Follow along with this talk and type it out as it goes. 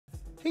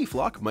Hey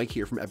Flock, Mike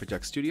here from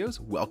Epitech Studios.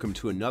 Welcome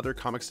to another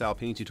comic style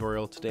painting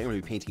tutorial. Today I'm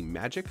going to be painting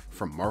Magik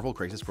from Marvel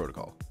Crisis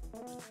Protocol.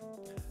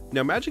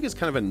 Now Magik is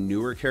kind of a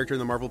newer character in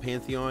the Marvel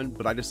Pantheon,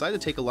 but I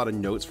decided to take a lot of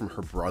notes from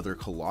her brother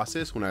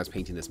Colossus when I was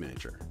painting this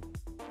miniature.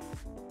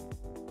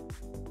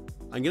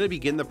 I'm going to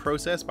begin the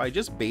process by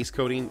just base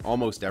coating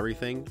almost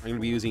everything. I'm going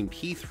to be using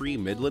P3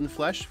 Midlund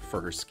Flesh for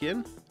her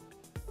skin,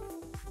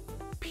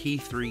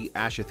 P3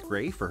 Asheth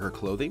Grey for her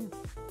clothing,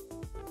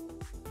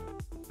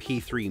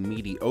 P3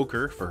 Meaty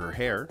Ochre for her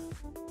hair,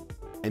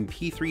 and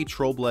P3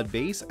 Trollblood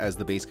Base as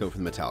the base coat for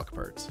the metallic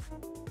parts.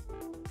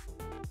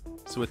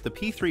 So with the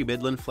P3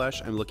 Midlund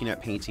Flesh, I'm looking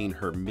at painting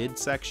her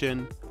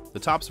midsection, the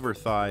tops of her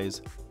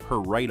thighs,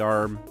 her right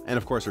arm, and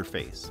of course her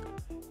face.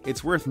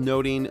 It's worth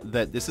noting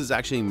that this is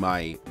actually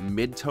my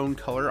mid-tone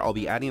color. I'll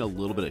be adding a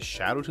little bit of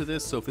shadow to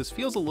this, so if this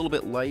feels a little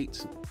bit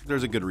light,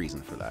 there's a good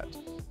reason for that.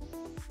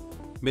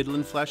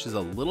 Midlund Flesh is a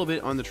little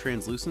bit on the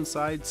translucent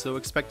side, so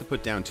expect to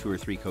put down 2 or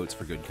 3 coats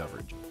for good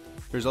coverage.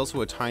 There's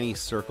also a tiny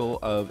circle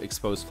of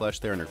exposed flesh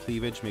there in her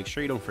cleavage. Make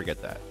sure you don't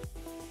forget that.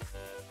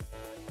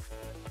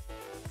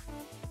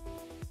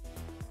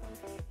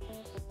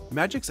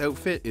 Magik's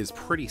outfit is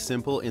pretty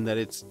simple in that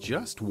it's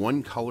just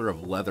one color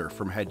of leather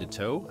from head to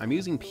toe. I'm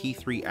using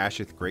P3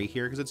 Asheth Grey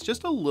here because it's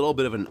just a little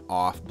bit of an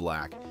off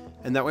black,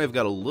 and that way I've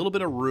got a little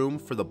bit of room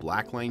for the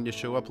black line to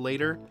show up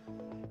later.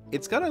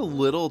 It's got a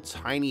little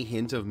tiny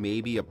hint of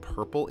maybe a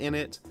purple in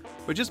it,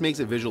 which just makes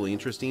it visually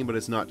interesting, but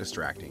it's not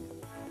distracting.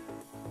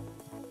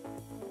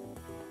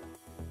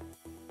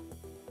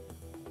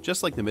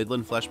 Just like the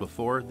Midlund Flesh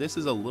before, this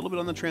is a little bit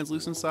on the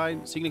translucent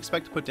side, so you can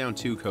expect to put down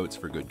 2 coats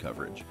for good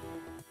coverage.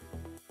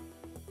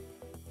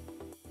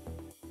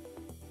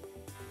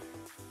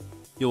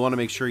 You'll want to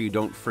make sure you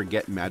don't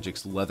forget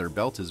Magik's leather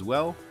belt as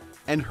well,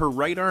 and her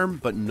right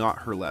arm, but not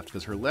her left,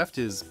 because her left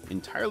is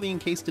entirely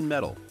encased in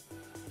metal.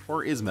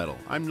 Or is metal,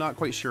 I'm not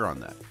quite sure on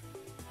that.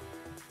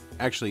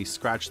 Actually,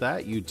 scratch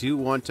that, you do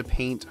want to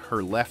paint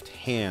her left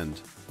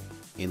hand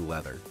in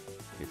leather.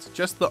 It's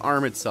just the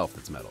arm itself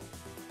that's metal.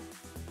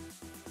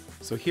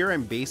 So here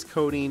I'm base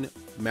coating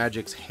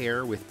Magik's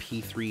hair with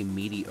P3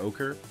 Meaty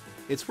Ochre.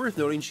 It's worth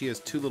noting she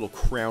has 2 little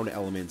crown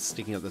elements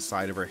sticking out the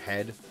side of her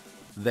head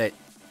that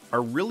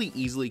are really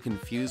easily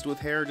confused with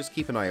hair. Just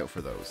keep an eye out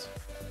for those.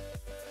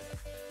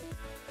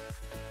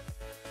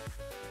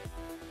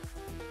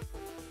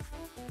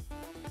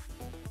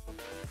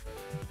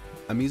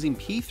 I'm using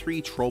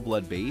P3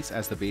 Trollblood Base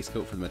as the base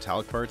coat for the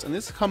metallic parts, and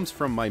this comes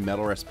from my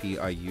metal recipe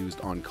I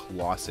used on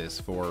Colossus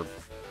for,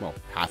 well,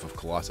 half of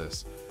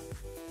Colossus.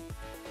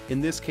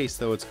 In this case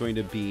though, it's going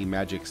to be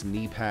Magik's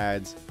knee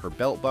pads, her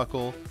belt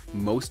buckle,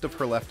 most of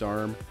her left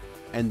arm,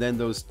 and then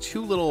those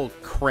 2 little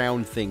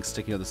crown things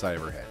sticking out the side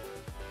of her head.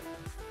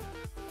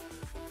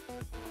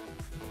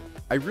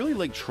 I really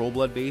like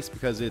Trollblood Base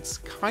because it's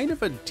kind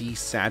of a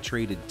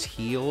desaturated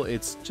teal.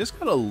 It's just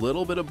got a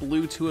little bit of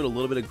blue to it, a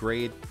little bit of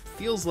gray. It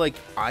feels like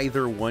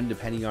either one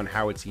depending on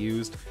how it's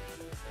used.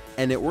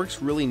 And it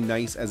works really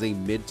nice as a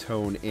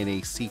mid-tone in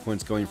a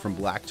sequence going from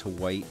black to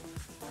white,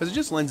 because it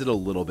just lends it a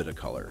little bit of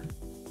color.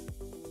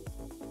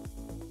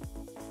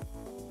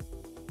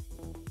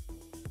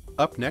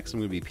 Up next, I'm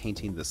going to be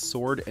painting the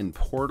sword and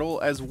portal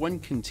as one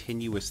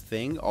continuous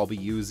thing. I'll be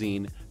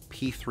using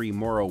P3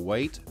 Morrow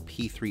White,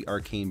 P3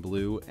 Arcane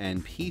Blue,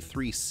 and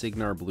P3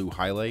 Cygnar Blue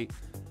highlight.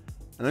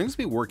 And I'm going to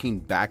be working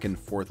back and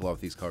forth a lot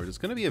with these colors. It's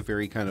going to be a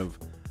very kind of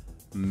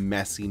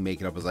messy make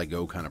it up as I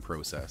go kind of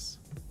process.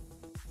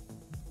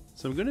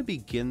 So I'm going to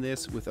begin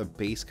this with a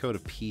base coat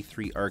of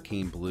P3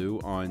 Arcane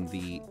Blue on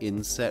the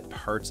inset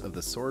parts of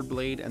the sword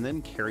blade, and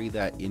then carry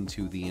that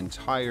into the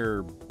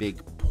entire big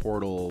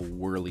portal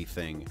whirly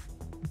thing.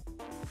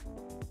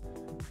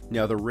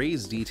 Now the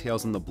raised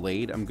details on the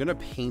blade I'm going to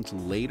paint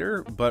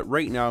later, but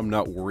right now I'm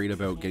not worried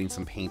about getting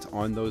some paint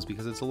on those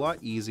because it's a lot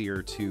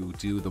easier to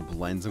do the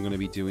blends I'm going to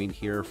be doing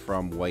here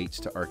from white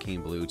to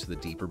arcane blue to the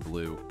deeper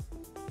blue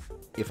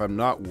if I'm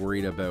not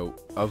worried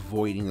about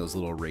avoiding those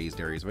little raised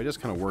areas. If I just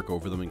kind of work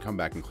over them and come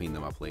back and clean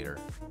them up later.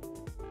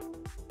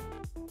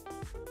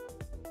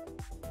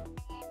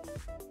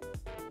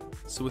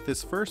 So with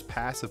this first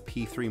pass of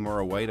P3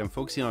 Morrow White, I'm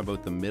focusing on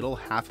about the middle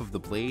half of the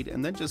blade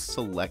and then just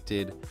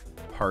selected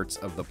parts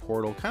of the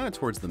portal kind of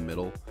towards the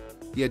middle.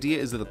 The idea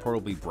is that the portal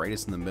will be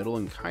brightest in the middle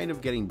and kind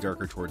of getting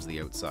darker towards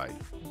the outside.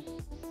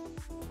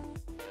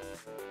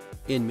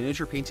 In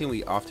miniature painting,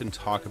 we often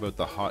talk about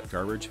the hot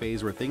garbage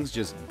phase where things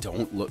just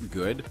don't look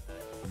good.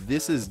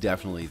 This is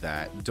definitely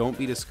that. Don't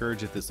be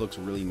discouraged if this looks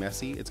really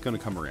messy, it's going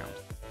to come around.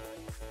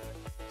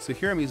 So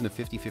here I'm using a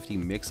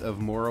 50-50 mix of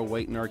Morrow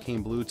White and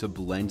Arcane Blue to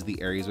blend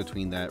the areas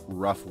between that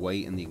rough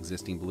white and the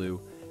existing blue,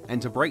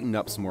 and to brighten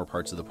up some more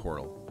parts of the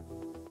portal.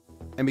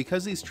 And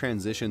because these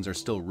transitions are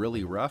still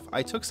really rough,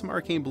 I took some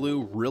Arcane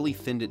Blue, really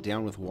thinned it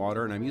down with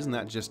water, and I'm using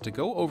that just to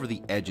go over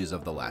the edges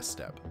of the last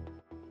step.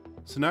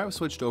 So now I've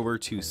switched over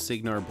to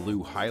Cygnar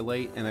Blue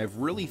highlight, and I've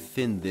really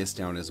thinned this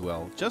down as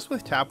well, just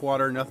with tap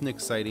water, nothing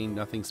exciting,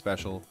 nothing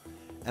special.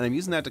 And I'm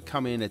using that to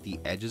come in at the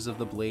edges of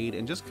the blade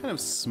and just kind of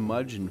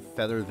smudge and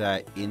feather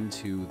that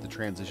into the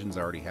transitions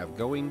I already have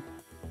going.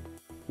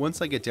 Once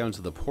I get down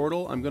to the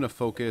portal, I'm going to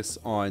focus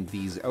on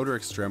these outer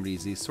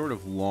extremities, these sort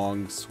of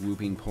long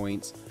swooping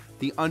points,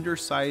 the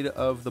underside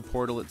of the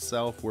portal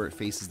itself where it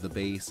faces the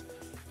base,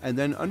 and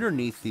then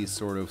underneath these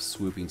sort of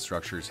swooping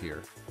structures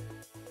here.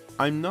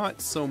 I'm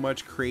not so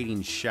much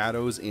creating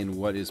shadows in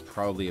what is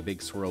probably a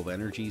big swirl of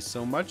energy,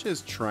 so much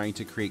as trying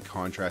to create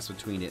contrast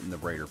between it and the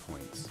brighter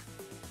points.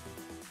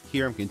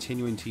 Here I'm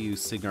continuing to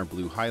use Cygnar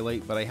Blue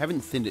highlight, but I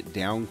haven't thinned it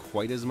down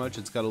quite as much.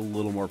 It's got a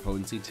little more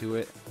potency to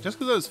it, just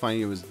because I was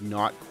finding it was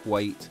not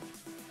quite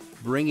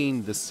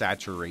bringing the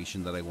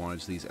saturation that I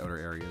wanted to these outer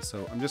areas.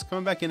 So I'm just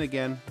coming back in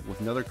again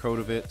with another coat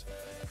of it,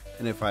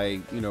 and if I,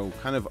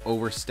 kind of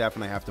overstep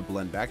and I have to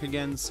blend back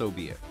again, so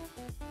be it.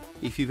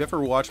 If you've ever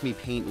watched me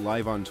paint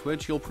live on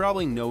Twitch, you'll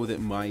probably know that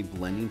my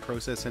blending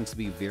process tends to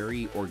be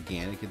very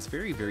organic. It's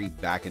very, very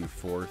back and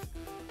forth.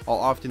 I'll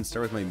often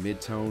start with my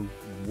mid-tone,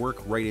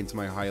 work right into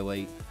my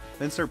highlight,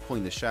 then start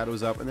pulling the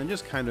shadows up, and then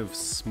just kind of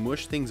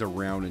smush things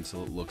around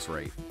until it looks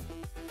right.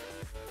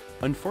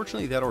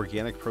 Unfortunately, that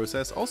organic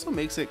process also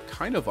makes it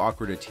kind of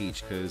awkward to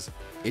teach, because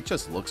it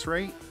just looks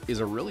right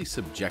is a really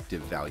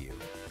subjective value.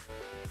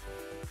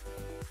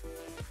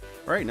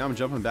 Alright, now I'm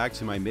jumping back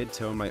to my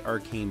mid-tone, my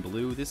Arcane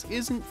Blue. This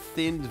isn't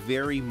thinned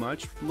very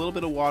much, a little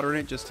bit of water in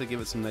it just to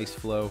give it some nice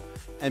flow.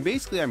 And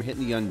basically I'm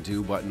hitting the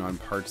undo button on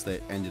parts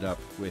that ended up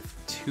with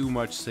too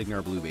much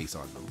Cygnar Blue base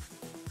on them.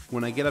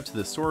 When I get up to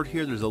the sword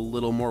here, there's a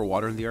little more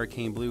water in the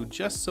Arcane Blue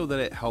just so that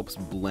it helps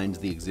blend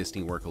the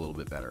existing work a little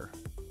bit better.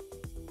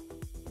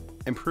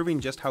 And proving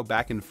just how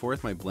back and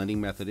forth my blending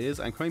method is,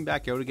 I'm coming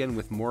back out again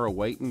with Morrow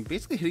White and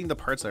basically hitting the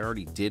parts I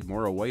already did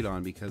Morrow White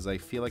on because I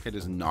feel like I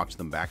just knocked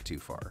them back too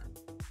far.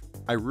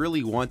 I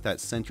really want that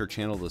center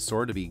channel of the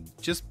sword to be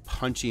just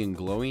punchy and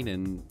glowing,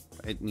 and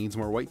it needs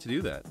more white to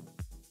do that.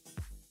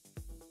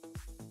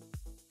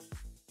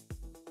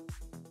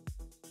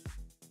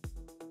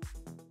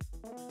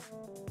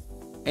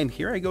 And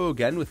here I go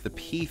again with the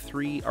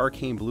P3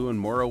 Arcane Blue and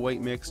Morrow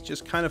White mix,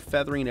 just kind of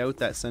feathering out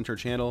that center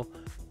channel.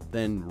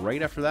 Then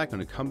right after that, I'm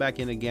going to come back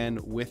in again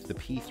with the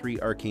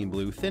P3 Arcane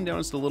Blue, thin down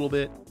just a little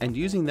bit, and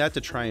using that to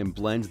try and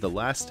blend the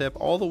last step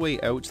all the way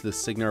out to the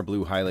Cygnar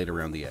Blue highlight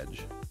around the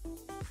edge.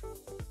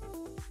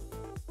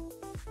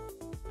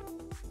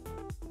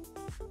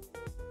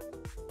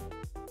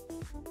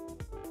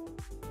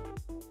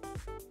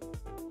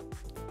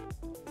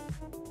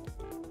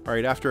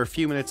 Alright, after a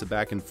few minutes of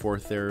back and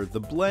forth there, the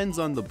blends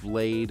on the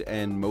blade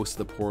and most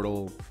of the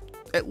portal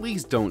at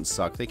least don't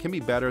suck. They can be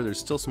better, there's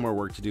still some more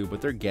work to do, but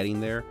they're getting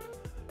there.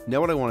 Now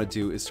what I want to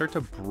do is start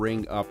to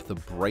bring up the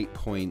bright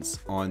points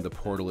on the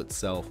portal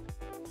itself.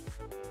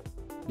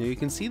 Now you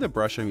can see the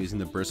brush I'm using,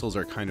 the bristles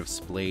are kind of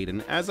splayed,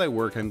 and as I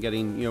work I'm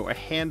getting, a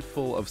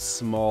handful of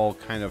small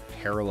kind of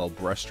parallel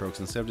brush strokes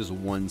instead of just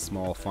one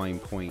small fine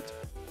point.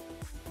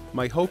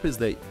 My hope is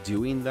that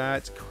doing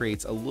that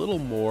creates a little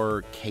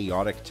more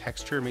chaotic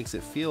texture, makes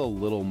it feel a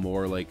little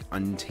more like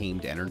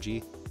untamed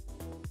energy.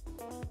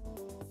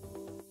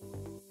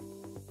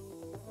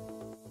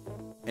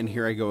 And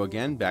here I go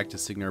again, back to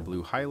Cygnar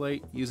Blue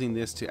highlight, using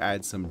this to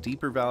add some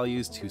deeper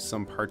values to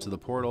some parts of the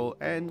portal,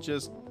 and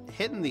just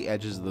hitting the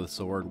edges of the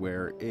sword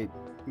where it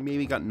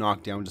maybe got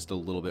knocked down just a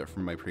little bit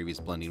from my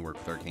previous blending work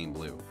with Arcane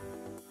Blue.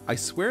 I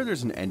swear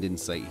there's an end in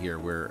sight here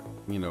where,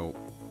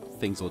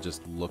 things will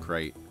just look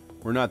right.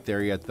 We're not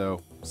there yet though,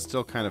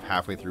 still kind of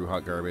halfway through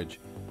Hot Garbage.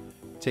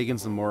 Taking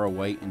some Morrow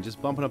White and just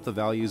bumping up the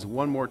values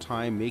one more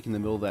time, making the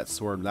middle of that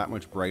sword that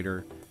much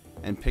brighter,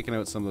 and picking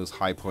out some of those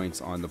high points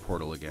on the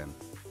portal again.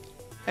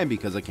 And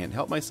because I can't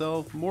help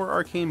myself, more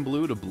Arcane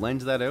Blue to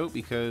blend that out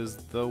because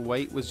the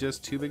white was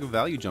just too big a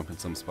value jump in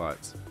some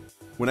spots.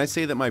 When I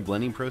say that my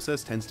blending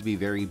process tends to be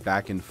very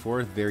back and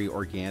forth, very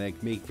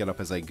organic, make it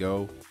up as I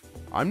go,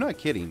 I'm not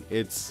kidding.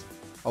 It's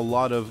a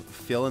lot of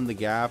fill in the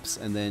gaps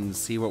and then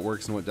see what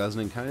works and what doesn't,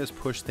 and kind of just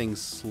push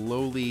things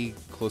slowly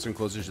closer and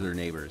closer to their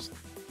neighbors.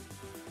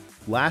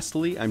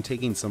 Lastly, I'm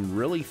taking some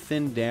really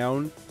thinned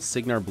down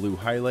Cygnar Blue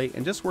highlight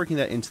and just working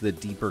that into the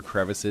deeper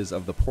crevices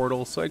of the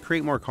portal so I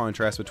create more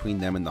contrast between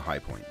them and the high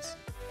points.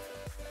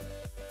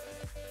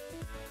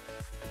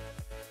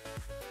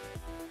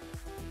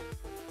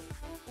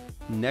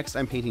 Next,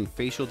 I'm painting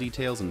facial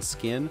details and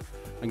skin.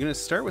 I'm going to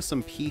start with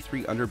some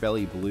P3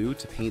 Underbelly Blue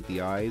to paint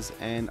the eyes,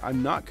 and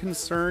I'm not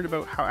concerned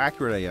about how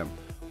accurate I am.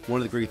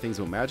 One of the great things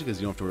about Magik is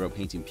you don't have to worry about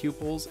painting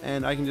pupils,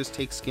 and I can just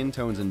take skin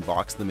tones and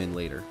box them in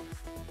later.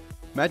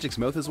 Magik's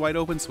mouth is wide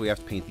open, so we have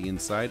to paint the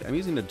inside. I'm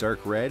using a dark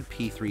red,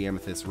 P3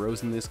 Amethyst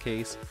Rose in this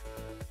case.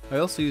 I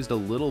also used a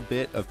little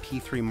bit of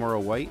P3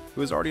 Morrow White,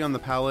 who was already on the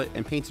palette,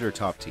 and painted her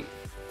top teeth.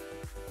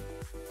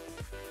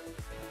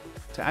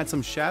 To add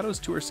some shadows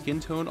to her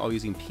skin tone, I'll be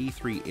using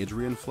P3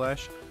 Idrian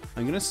Flesh.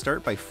 I'm going to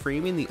start by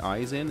framing the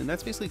eyes in, and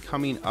that's basically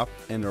coming up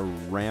and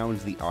around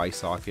the eye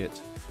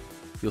socket.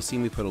 You'll see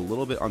me put a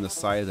little bit on the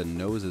side of the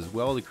nose as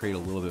well to create a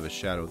little bit of a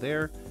shadow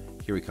there.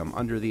 Here we come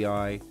under the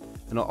eye.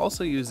 And I'll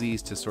also use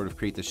these to sort of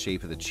create the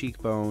shape of the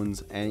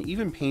cheekbones, and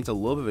even paint a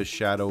little bit of a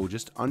shadow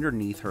just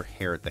underneath her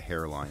hair at the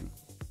hairline.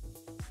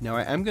 Now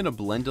I am going to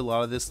blend a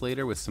lot of this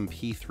later with some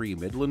P3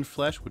 Midlund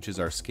Flesh, which is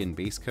our skin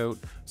base coat.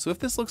 So if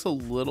this looks a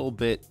little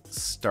bit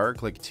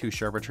stark, like too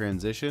sharp a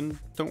transition,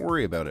 don't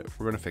worry about it.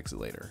 We're going to fix it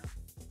later.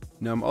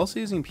 Now I'm also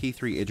using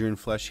P3 Idrian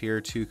Flesh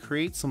here to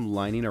create some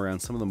lining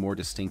around some of the more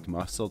distinct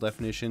muscle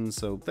definitions.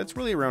 So that's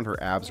really around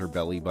her abs, her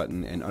belly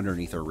button, and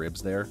underneath her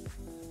ribs there.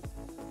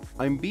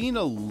 I'm being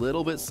a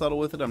little bit subtle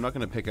with it. I'm not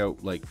going to pick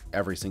out like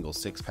every single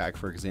six pack,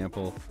 for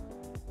example.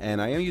 And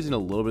I am using a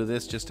little bit of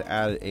this just to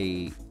add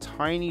a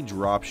tiny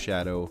drop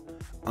shadow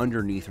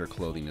underneath her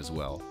clothing as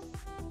well.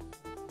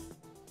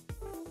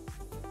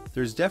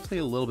 There's definitely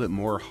a little bit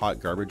more hot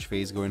garbage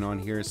phase going on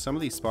here. Some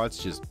of these spots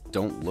just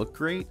don't look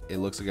great. It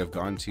looks like I've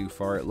gone too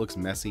far. It looks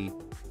messy.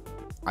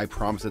 I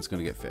promise it's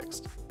going to get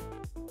fixed.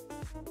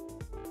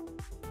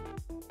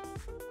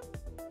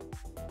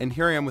 And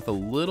here I am with a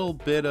little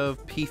bit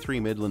of P3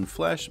 Midlund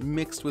Flesh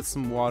mixed with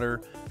some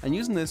water, and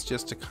using this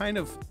just to kind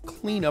of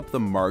clean up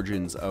the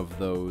margins of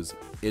those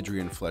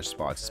Idrian Flesh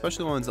spots,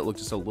 especially the ones that look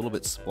just a little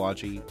bit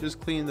splotchy, just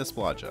cleaning the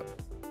splotch up.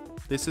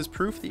 This is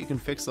proof that you can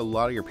fix a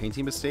lot of your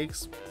painting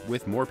mistakes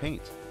with more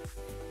paint.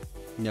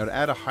 Now to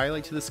add a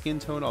highlight to the skin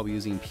tone, I'll be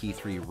using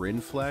P3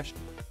 Ryn Flesh.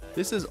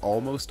 This is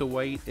almost a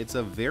white. It's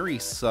a very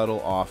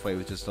subtle off-white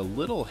with just a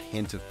little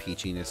hint of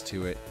peachiness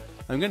to it.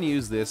 I'm going to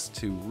use this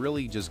to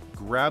really just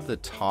grab the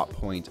top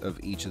point of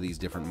each of these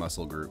different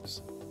muscle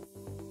groups.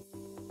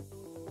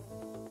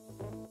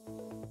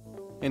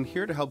 And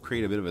here to help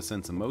create a bit of a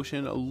sense of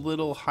motion, a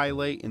little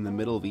highlight in the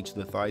middle of each of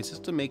the thighs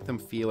just to make them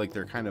feel like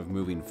they're kind of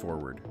moving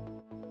forward.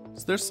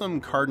 So there's some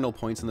cardinal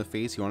points in the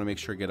face you want to make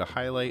sure to get a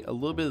highlight, a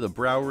little bit of the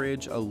brow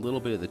ridge, a little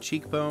bit of the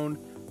cheekbone,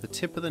 the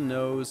tip of the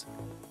nose,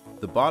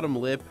 the bottom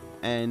lip,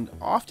 and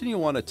often you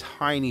want a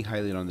tiny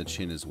highlight on the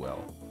chin as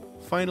well.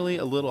 Finally,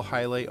 a little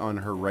highlight on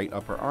her right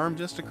upper arm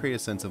just to create a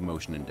sense of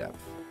motion and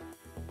depth.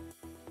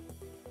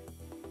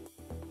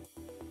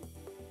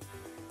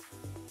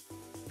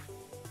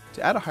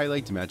 To add a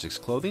highlight to Magik's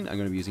clothing, I'm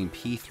going to be using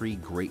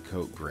P3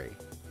 Greatcoat Grey.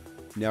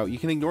 Now, you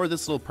can ignore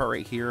this little part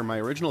right here. My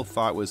original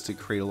thought was to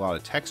create a lot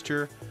of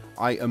texture.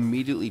 I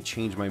immediately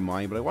changed my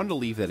mind, but I wanted to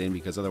leave that in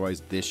because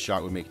otherwise this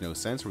shot would make no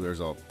sense where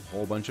there's a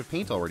whole bunch of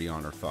paint already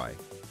on her thigh.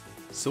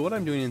 So what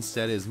I'm doing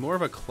instead is more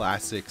of a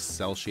classic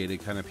cel-shaded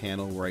kind of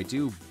panel where I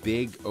do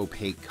big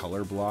opaque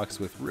color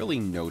blocks with really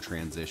no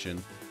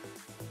transition.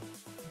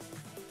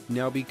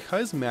 Now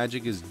because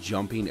Magik is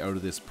jumping out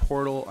of this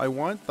portal, I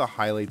want the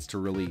highlights to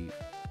really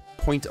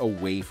point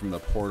away from the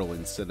portal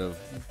instead of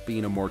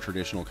being a more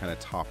traditional kind of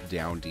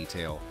top-down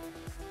detail.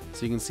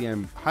 So you can see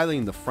I'm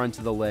highlighting the front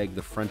of the leg,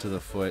 the front of the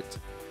foot.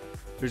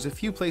 There's a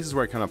few places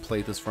where I kind of play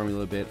with this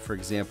formula a bit. For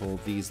example,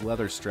 these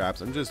leather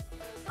straps, I'm just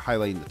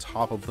highlighting the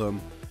top of them.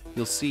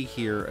 You'll see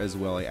here as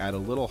well, I add a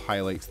little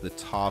highlight to the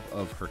top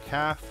of her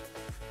calf.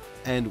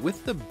 And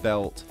with the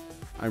belt,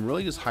 I'm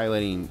really just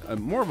highlighting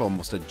more of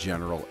almost a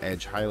general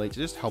edge highlight to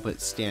just help it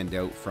stand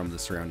out from the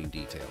surrounding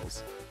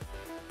details.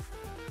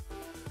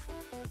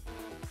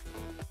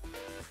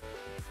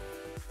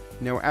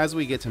 Now as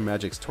we get to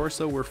Magik's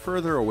torso, we're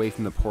further away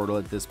from the portal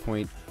at this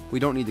point.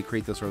 We don't need to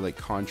create those sort of like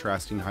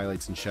contrasting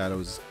highlights and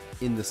shadows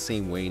in the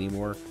same way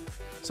anymore.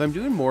 So I'm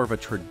doing more of a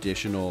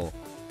traditional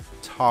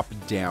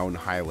top-down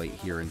highlight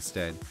here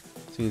instead.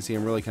 So you can see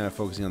I'm really kind of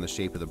focusing on the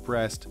shape of the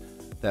breast,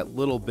 that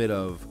little bit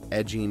of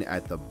edging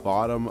at the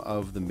bottom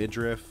of the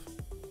midriff,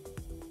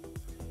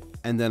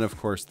 and then of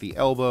course the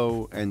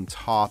elbow and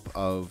top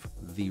of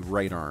the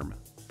right arm.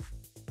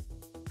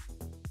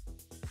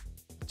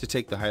 To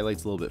take the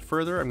highlights a little bit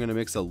further, I'm going to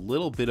mix a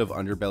little bit of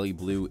Underbelly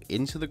Blue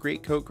into the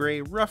Greatcoat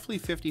Grey, roughly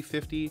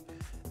 50-50,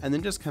 and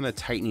then just kind of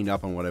tightening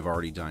up on what I've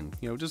already done.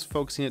 You know, just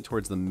focusing it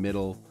towards the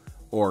middle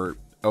or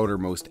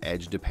outermost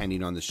edge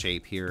depending on the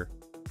shape here.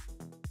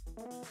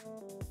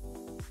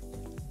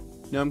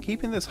 Now I'm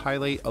keeping this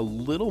highlight a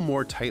little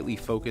more tightly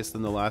focused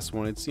than the last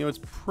one. It's, you know, it's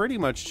pretty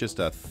much just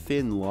a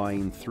thin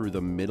line through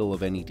the middle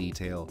of any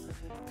detail.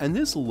 And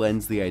this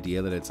lends the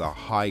idea that it's a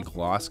high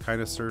gloss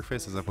kind of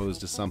surface as opposed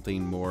to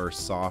something more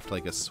soft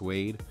like a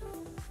suede.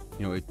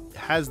 You know, it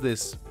has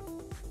this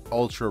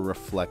ultra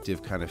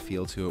reflective kind of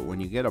feel to it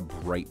when you get a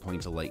bright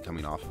point of light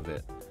coming off of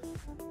it.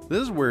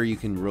 This is where you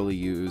can really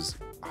use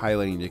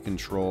highlighting to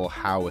control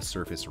how a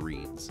surface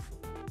reads.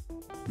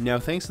 Now,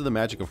 thanks to the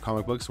magic of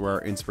comic books where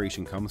our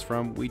inspiration comes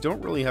from, we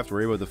don't really have to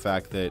worry about the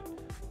fact that,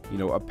 you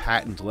know, a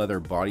patent leather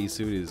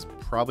bodysuit is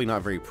probably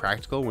not very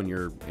practical when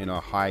you're in a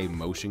high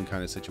motion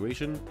kind of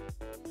situation.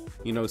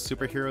 You know,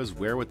 superheroes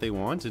wear what they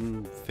want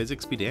and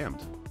physics be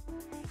damned.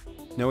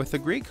 Now with the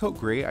Greatcoat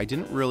Grey, I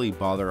didn't really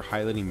bother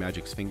highlighting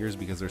Magik's fingers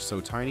because they're so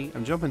tiny.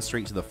 I'm jumping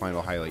straight to the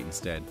final highlight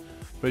instead.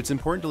 But it's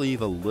important to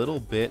leave a little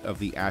bit of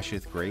the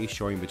Asheth Grey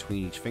showing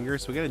between each finger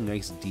so we get a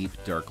nice deep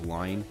dark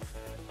line.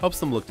 Helps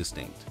them look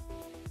distinct.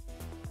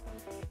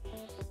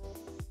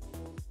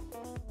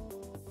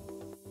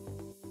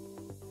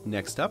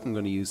 Next up, I'm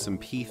going to use some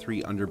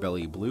P3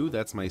 Underbelly Blue.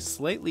 That's my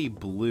slightly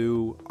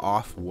blue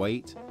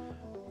off-white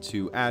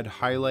to add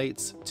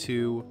highlights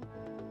to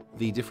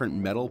the different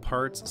metal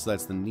parts. So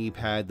that's the knee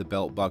pad, the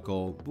belt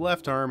buckle, the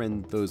left arm,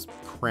 and those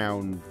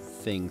crown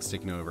things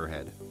sticking over her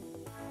head.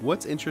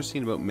 What's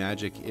interesting about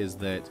Magik is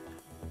that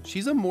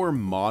she's a more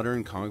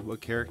modern comic book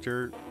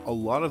character. A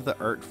lot of the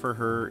art for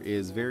her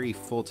is very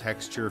full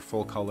texture,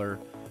 full color,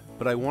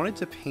 but I wanted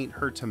to paint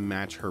her to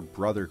match her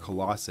brother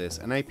Colossus,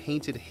 and I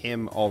painted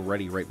him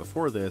already right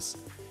before this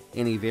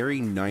in a very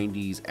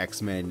 90s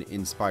X-Men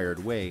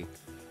inspired way.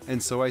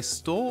 And so I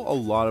stole a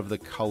lot of the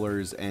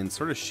colors and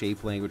sort of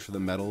shape language for the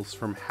metals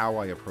from how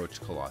I approached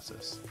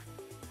Colossus.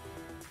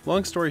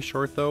 Long story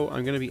short though,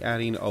 I'm going to be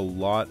adding a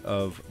lot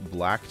of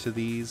black to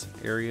these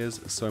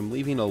areas, so I'm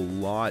leaving a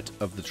lot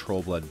of the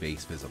Trollblood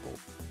Base visible.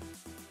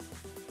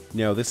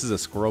 Now this is a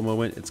squirrel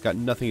moment, it's got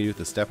nothing to do with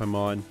the step I'm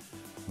on,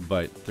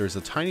 but there's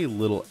a tiny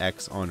little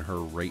X on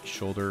her right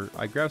shoulder.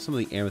 I grabbed some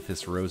of the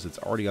Amethyst Rose that's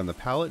already on the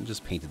palette and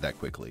just painted that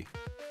quickly.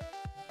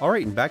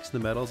 Alright, and back to the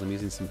metals, I'm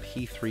using some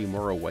P3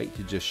 Morrow White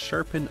to just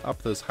sharpen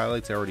up those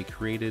highlights I already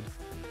created.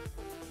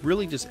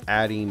 Really just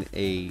adding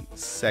a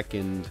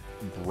second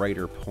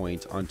brighter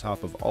point on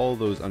top of all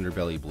those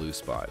Underbelly Blue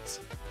spots.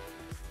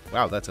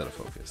 Wow, that's out of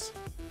focus.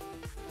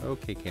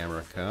 Okay,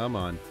 camera, come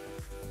on.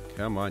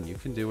 Come on, you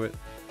can do it.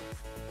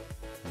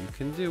 You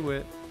can do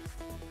it.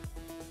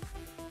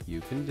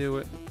 You can do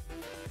it.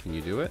 Can you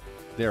do it?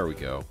 There we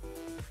go.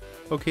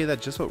 Okay, that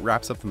just about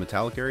wraps up the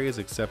metallic areas,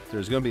 except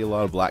there's going to be a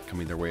lot of black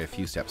coming their way a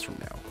few steps from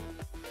now.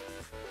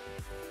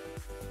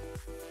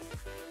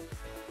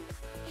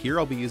 Here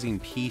I'll be using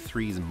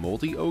P3's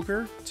Moldy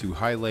Ochre to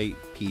highlight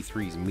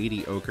P3's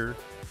Meaty Ochre.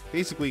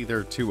 Basically,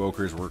 their two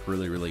ochres work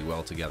really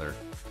well together.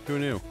 Who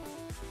knew?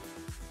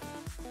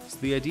 So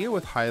the idea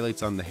with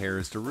highlights on the hair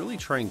is to really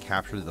try and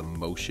capture the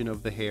motion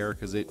of the hair,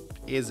 because it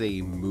is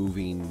a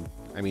moving,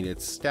 I mean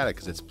it's static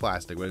because it's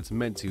plastic, but it's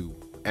meant to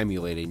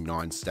emulate a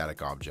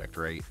non-static object,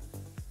 right?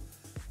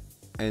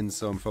 And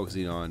so I'm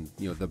focusing on,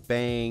 you know, the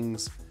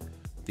bangs,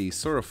 the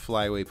sort of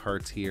flyaway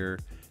parts here,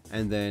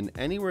 and then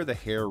anywhere the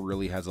hair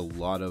really has a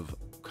lot of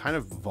kind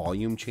of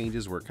volume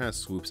changes where it kind of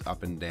swoops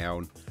up and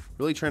down,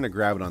 really trying to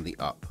grab it on the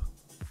up.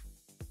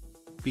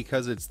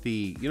 Because it's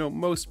the, you know,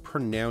 most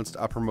pronounced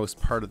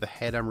uppermost part of the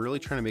head, I'm really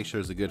trying to make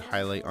sure there's a good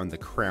highlight on the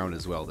crown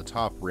as well, the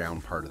top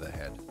round part of the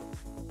head.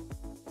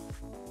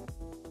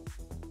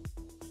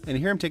 And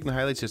here I'm taking the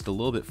highlights just a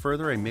little bit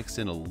further. I mixed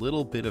in a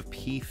little bit of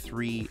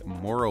P3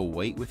 Morrow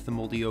White with the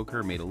Moldy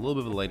Ochre, made a little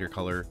bit of a lighter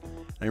color,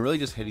 and I'm really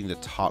just hitting the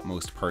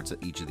topmost parts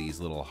of each of these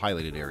little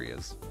highlighted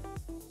areas.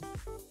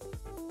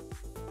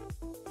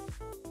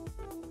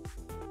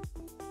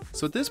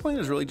 So at this point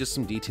there's really just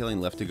some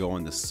detailing left to go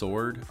on the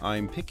sword.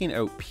 I'm picking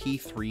out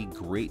P3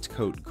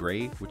 Greatcoat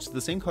Grey, which is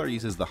the same color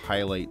uses the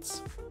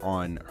highlights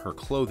on her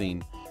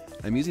clothing.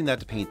 I'm using that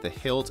to paint the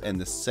hilt and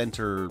the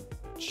center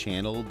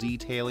channel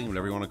detailing,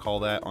 whatever you want to call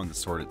that, on the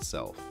sword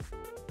itself.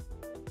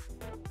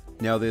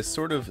 Now this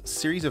sort of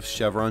series of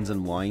chevrons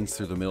and lines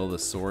through the middle of the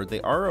sword,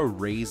 they are a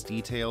raised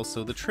detail,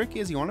 so the trick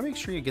is you want to make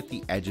sure you get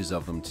the edges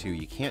of them too.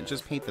 You can't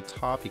just paint the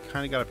top, you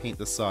kind of got to paint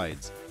the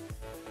sides.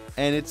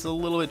 And it's a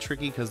little bit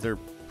tricky because they're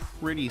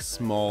pretty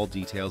small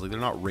details, like they're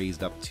not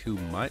raised up too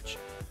much,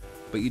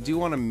 but you do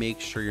want to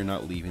make sure you're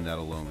not leaving that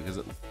alone because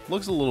it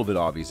looks a little bit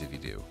obvious if you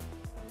do.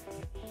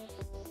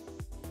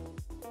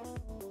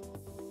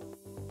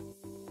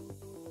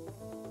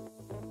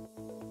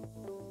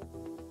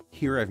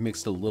 Here I've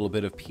mixed a little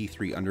bit of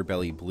P3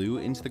 Underbelly Blue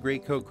into the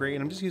Greatcoat Grey,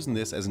 and I'm just using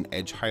this as an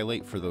edge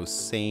highlight for those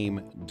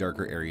same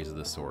darker areas of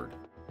the sword.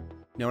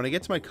 Now when I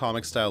get to my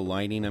comic style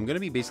lining, I'm going to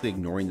be basically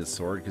ignoring the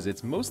sword because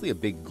it's mostly a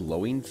big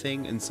glowing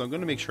thing, and so I'm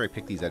going to make sure I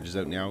pick these edges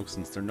out now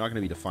since they're not going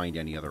to be defined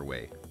any other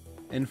way.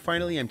 And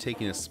finally I'm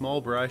taking a small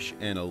brush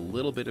and a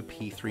little bit of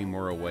P3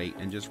 Morrow White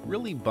and just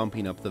really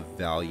bumping up the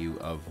value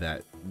of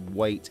that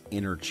white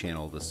inner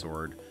channel of the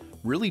sword,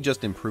 really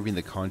just improving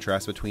the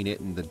contrast between it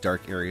and the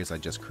dark areas I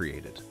just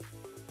created.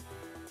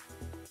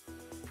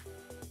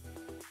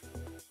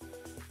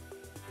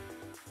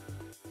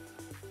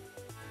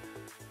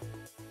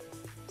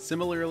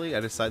 Similarly, I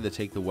decided to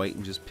take the white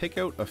and just pick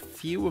out a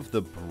few of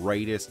the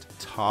brightest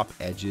top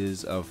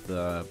edges of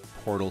the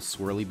portal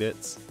swirly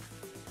bits.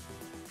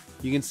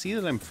 You can see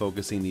that I'm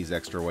focusing these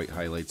extra white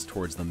highlights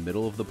towards the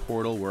middle of the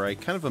portal where I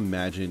kind of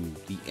imagine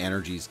the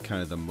energy is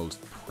kind of the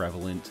most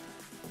prevalent,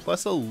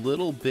 plus a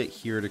little bit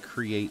here to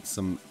create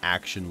some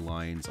action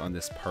lines on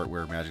this part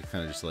where Magik's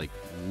kind of just like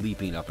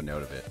leaping up and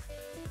out of it.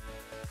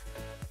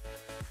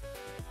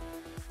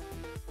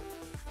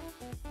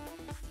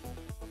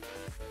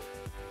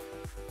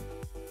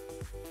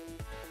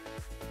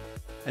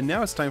 And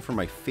now it's time for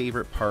my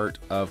favorite part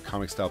of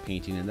comic style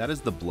painting, and that is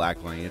the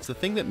black line. It's the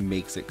thing that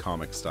makes it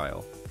comic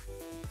style.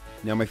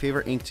 Now my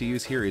favorite ink to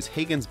use here is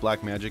Hagen's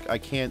Black Magic. I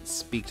can't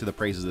speak to the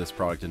praises of this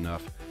product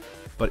enough,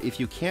 but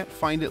if you can't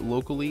find it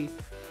locally,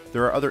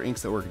 there are other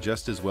inks that work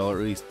just as well, or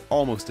at least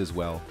almost as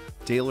well.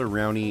 Daler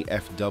Rowney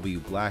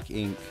FW Black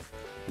Ink,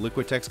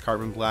 Liquitex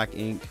Carbon Black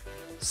Ink,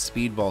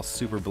 Speedball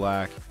Super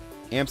Black,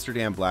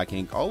 Amsterdam Black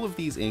Ink. All of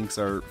these inks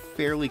are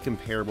fairly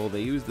comparable.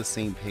 They use the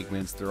same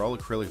pigments. They're all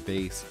acrylic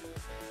base.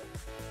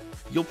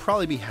 You'll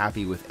probably be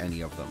happy with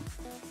any of them.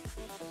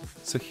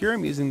 So here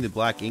I'm using the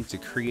black ink to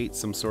create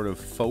some sort of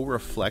faux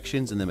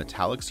reflections in the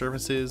metallic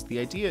surfaces. The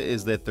idea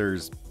is that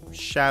there's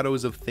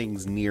shadows of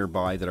things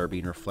nearby that are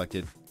being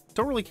reflected.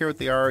 Don't really care what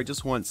they are, I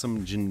just want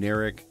some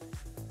generic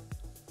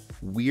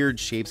weird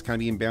shapes kind of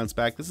being bounced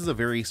back. This is a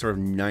very sort of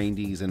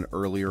 90s and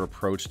earlier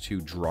approach to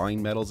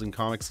drawing metals in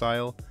comic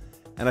style,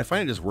 and I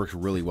find it just works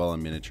really well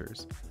in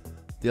miniatures.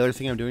 The other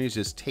thing I'm doing is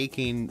just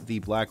taking the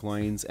black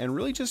lines and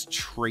really just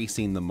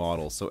tracing the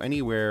model. So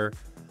anywhere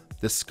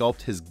the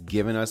sculpt has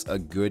given us a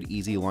good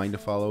easy line to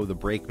follow, the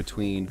break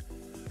between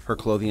her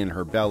clothing and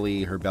her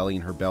belly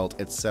and her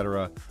belt,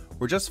 etc.,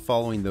 we're just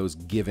following those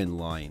given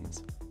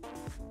lines.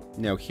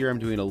 Now here I'm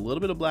doing a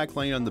little bit of black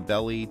line on the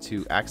belly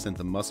to accent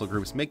the muscle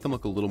groups, make them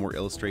look a little more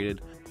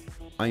illustrated.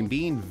 I'm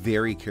being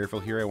very careful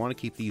here. I want to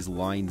keep these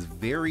lines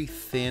very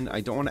thin.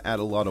 I don't want to add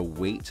a lot of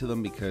weight to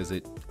them because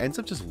it ends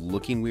up just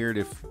looking weird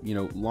if, you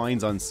know,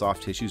 lines on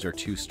soft tissues are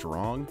too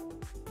strong.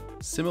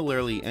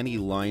 Similarly, any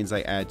lines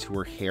I add to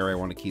her hair I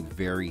want to keep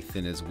very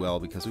thin as well,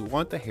 because we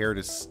want the hair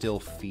to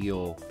still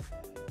feel,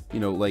 you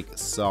know, like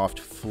soft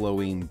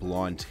flowing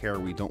blonde hair.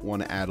 We don't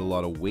want to add a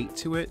lot of weight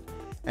to it,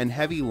 and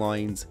heavy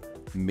lines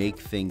make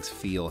things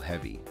feel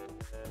heavy.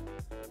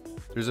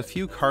 There's a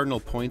few cardinal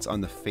points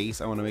on the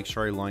face I want to make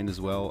sure I line as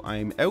well.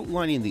 I'm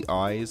outlining the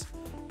eyes,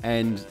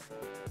 and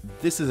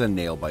this is a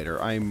nail biter.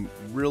 I'm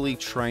really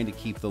trying to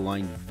keep the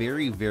line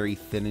very, very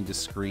thin and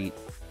discreet.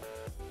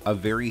 A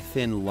very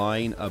thin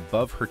line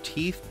above her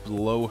teeth,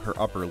 below her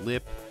upper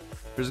lip.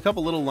 There's a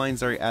couple little lines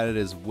that I added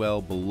as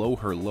well below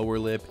her lower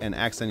lip and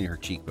accenting her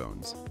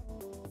cheekbones.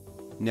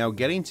 Now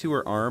getting to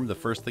her arm, the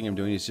first thing I'm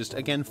doing is just,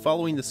 again,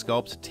 following the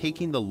sculpt,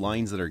 taking the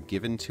lines that are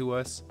given to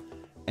us,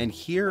 and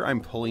here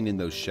I'm pulling in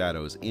those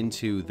shadows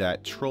into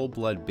that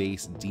Trollblood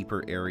Base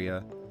deeper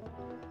area.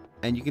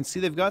 And you can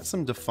see they've got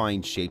some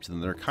defined shape to them.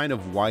 They're kind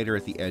of wider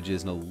at the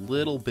edges and a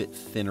little bit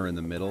thinner in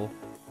the middle.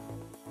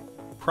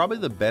 Probably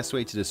the best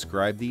way to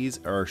describe these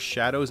are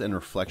shadows and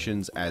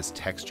reflections as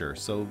texture.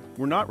 So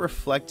we're not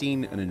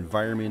reflecting an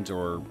environment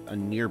or a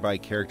nearby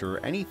character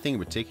or anything in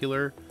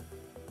particular.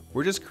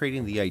 We're just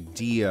creating the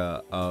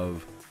idea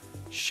of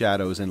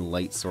shadows and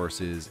light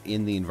sources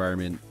in the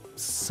environment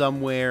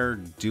somewhere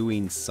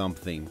doing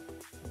something.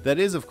 That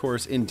is, of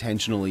course,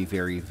 intentionally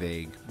very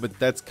vague, but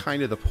that's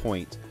kind of the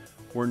point.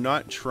 We're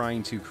not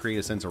trying to create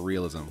a sense of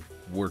realism.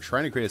 We're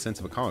trying to create a sense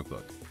of a comic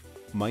book.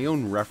 My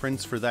own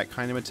reference for that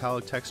kind of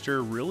metallic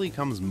texture really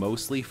comes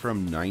mostly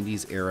from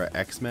 90s era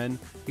X-Men. You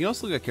can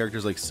also look at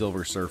characters like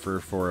Silver Surfer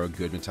for a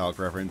good metallic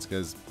reference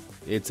because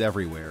it's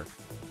everywhere.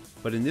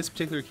 But in this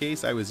particular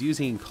case, I was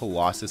using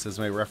Colossus as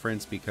my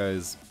reference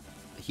because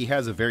he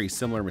has a very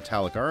similar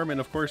metallic arm, and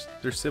of course,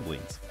 they're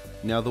siblings.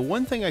 Now, the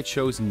one thing I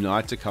chose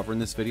not to cover in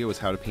this video is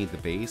how to paint the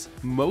base.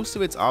 Most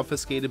of it's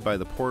obfuscated by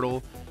the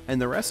portal,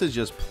 and the rest is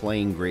just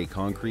plain gray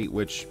concrete,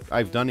 which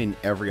I've done in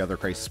every other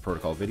Crisis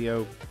Protocol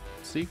video,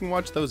 so you can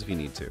watch those if you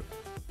need to.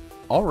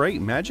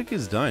 Alright, Magik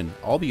is done.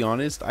 I'll be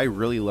honest, I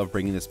really love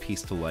bringing this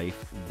piece to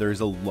life.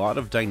 There's a lot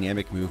of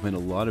dynamic movement, a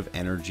lot of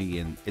energy,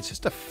 and it's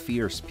just a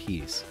fierce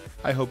piece.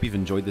 I hope you've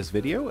enjoyed this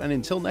video, and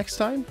until next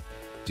time,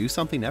 do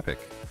something epic.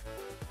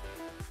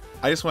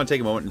 I just want to take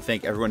a moment and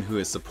thank everyone who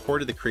has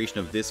supported the creation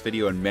of this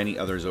video and many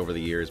others over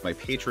the years. My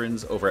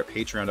patrons over at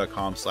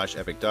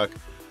patreon.com/epicduck,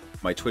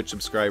 my Twitch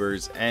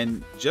subscribers,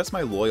 and just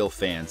my loyal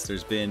fans.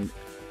 There's been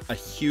a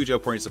huge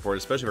outpouring of support,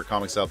 especially for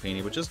comic style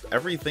painting, but just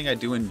everything I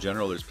do in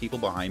general. There's people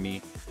behind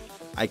me.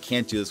 I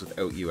can't do this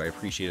without you. I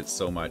appreciate it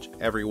so much.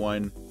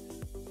 Everyone,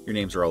 your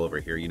names are all over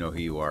here. You know who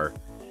you are.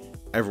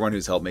 Everyone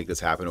who's helped make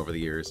this happen over the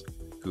years,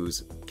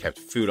 who's kept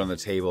food on the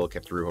table,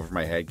 kept the roof over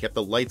my head, kept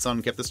the lights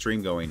on, kept the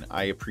stream going.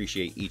 I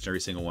appreciate each and every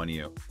single one of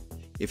you.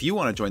 If you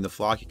want to join the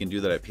flock, you can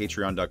do that at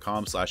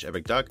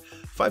patreon.com/epicduck.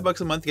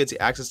 $5 a month gets you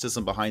access to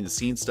some behind the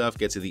scenes stuff,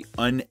 gets you the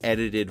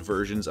unedited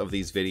versions of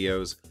these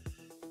videos,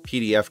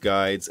 PDF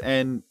guides,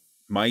 and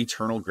my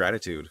eternal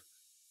gratitude.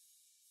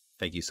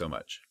 Thank you so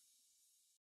much.